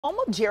Home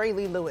of Jerry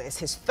Lee Lewis,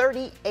 his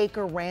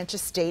 30-acre ranch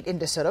estate in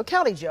DeSoto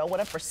County, Joe, went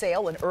up for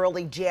sale in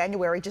early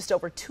January, just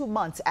over 2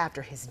 months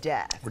after his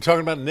death. We're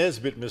talking about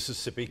Nesbitt,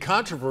 Mississippi.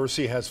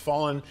 Controversy has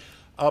fallen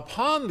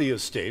upon the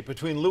estate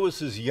between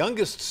Lewis's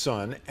youngest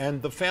son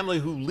and the family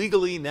who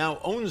legally now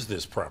owns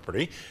this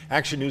property.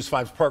 Action News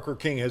 5's Parker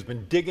King has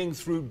been digging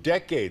through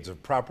decades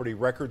of property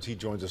records. He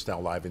joins us now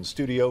live in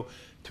studio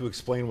to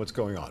explain what's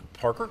going on.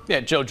 Parker? Yeah,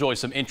 Joe Joy,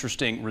 some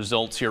interesting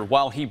results here.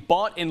 While he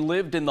bought and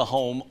lived in the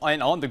home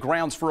and on the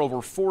grounds for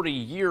over 40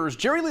 years,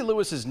 Jerry Lee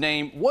Lewis's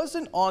name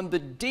wasn't on the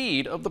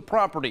deed of the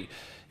property.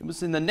 It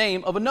was in the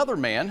name of another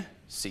man,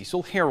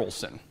 Cecil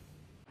Harrelson.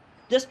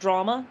 This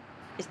drama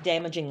is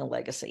damaging the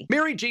legacy.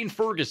 Mary Jean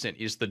Ferguson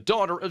is the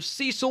daughter of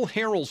Cecil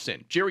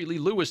Harrelson, Jerry Lee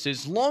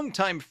Lewis's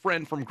longtime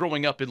friend from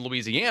growing up in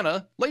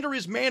Louisiana, later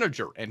his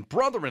manager and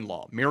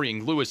brother-in-law,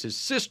 marrying Lewis's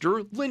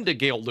sister, Linda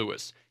Gale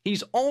Lewis.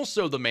 He's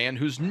also the man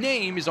whose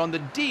name is on the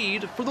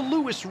deed for the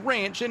Lewis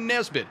Ranch in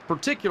Nesbitt,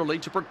 particularly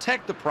to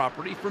protect the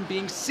property from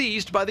being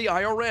seized by the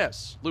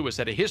IRS. Lewis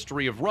had a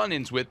history of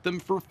run-ins with them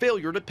for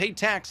failure to pay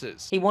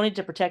taxes. He wanted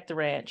to protect the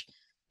ranch,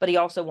 but he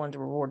also wanted to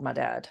reward my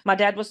dad. My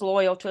dad was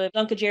loyal to it.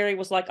 Uncle Jerry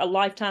was like a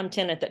lifetime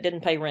tenant that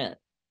didn't pay rent.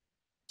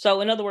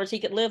 So in other words, he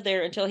could live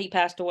there until he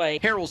passed away.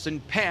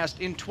 Harrelson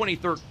passed in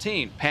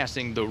 2013,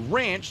 passing the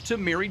ranch to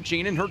Mary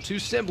Jean and her two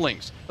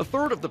siblings. A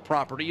third of the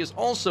property is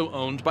also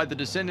owned by the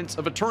descendants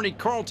of attorney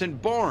Carlton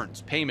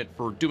Barnes, payment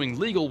for doing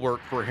legal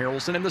work for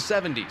Harrelson in the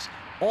 70s.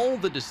 All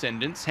the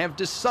descendants have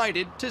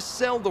decided to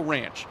sell the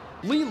ranch.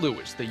 Lee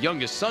Lewis, the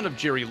youngest son of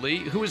Jerry Lee,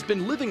 who has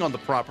been living on the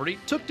property,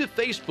 took to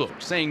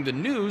Facebook saying the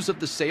news of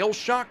the sale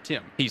shocked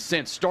him. He's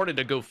since started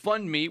a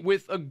GoFundMe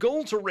with a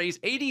goal to raise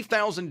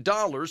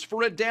 $80,000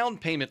 for a down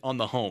payment on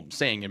the home,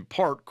 saying in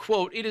part,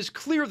 quote, "It is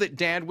clear that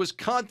Dad was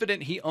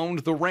confident he owned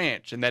the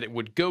ranch and that it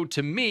would go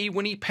to me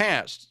when he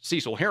passed.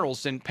 Cecil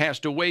Harrelson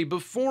passed away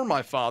before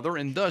my father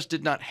and thus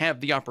did not have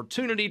the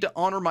opportunity to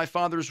honor my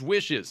father's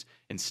wishes.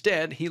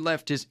 Instead, he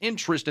left his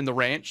interest in the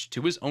ranch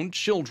to his own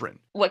children."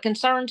 What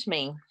concerns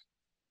me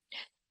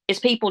is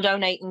people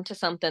donating to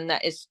something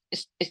that is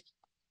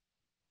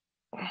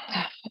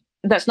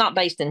that's not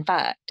based in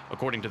fact.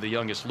 According to the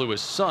youngest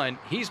Lewis son,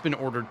 he's been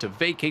ordered to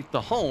vacate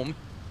the home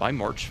by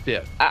March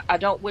 5th. I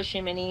don't wish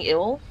him any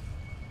ill,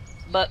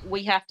 but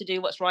we have to do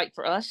what's right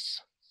for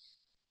us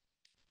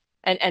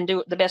and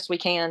do the best we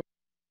can.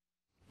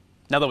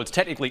 Now, though it's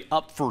technically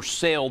up for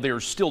sale,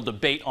 there's still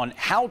debate on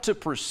how to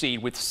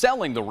proceed with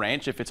selling the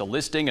ranch. If it's a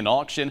listing, an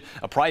auction,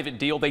 a private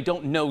deal, they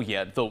don't know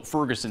yet, though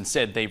Ferguson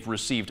said they've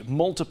received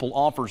multiple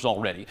offers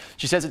already.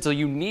 She says it's a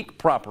unique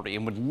property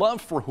and would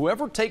love for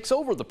whoever takes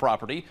over the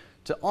property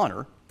to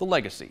honor the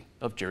legacy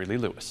of Jerry Lee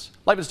Lewis.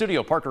 Live in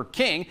studio, Parker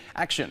King,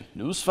 Action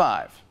News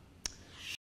 5.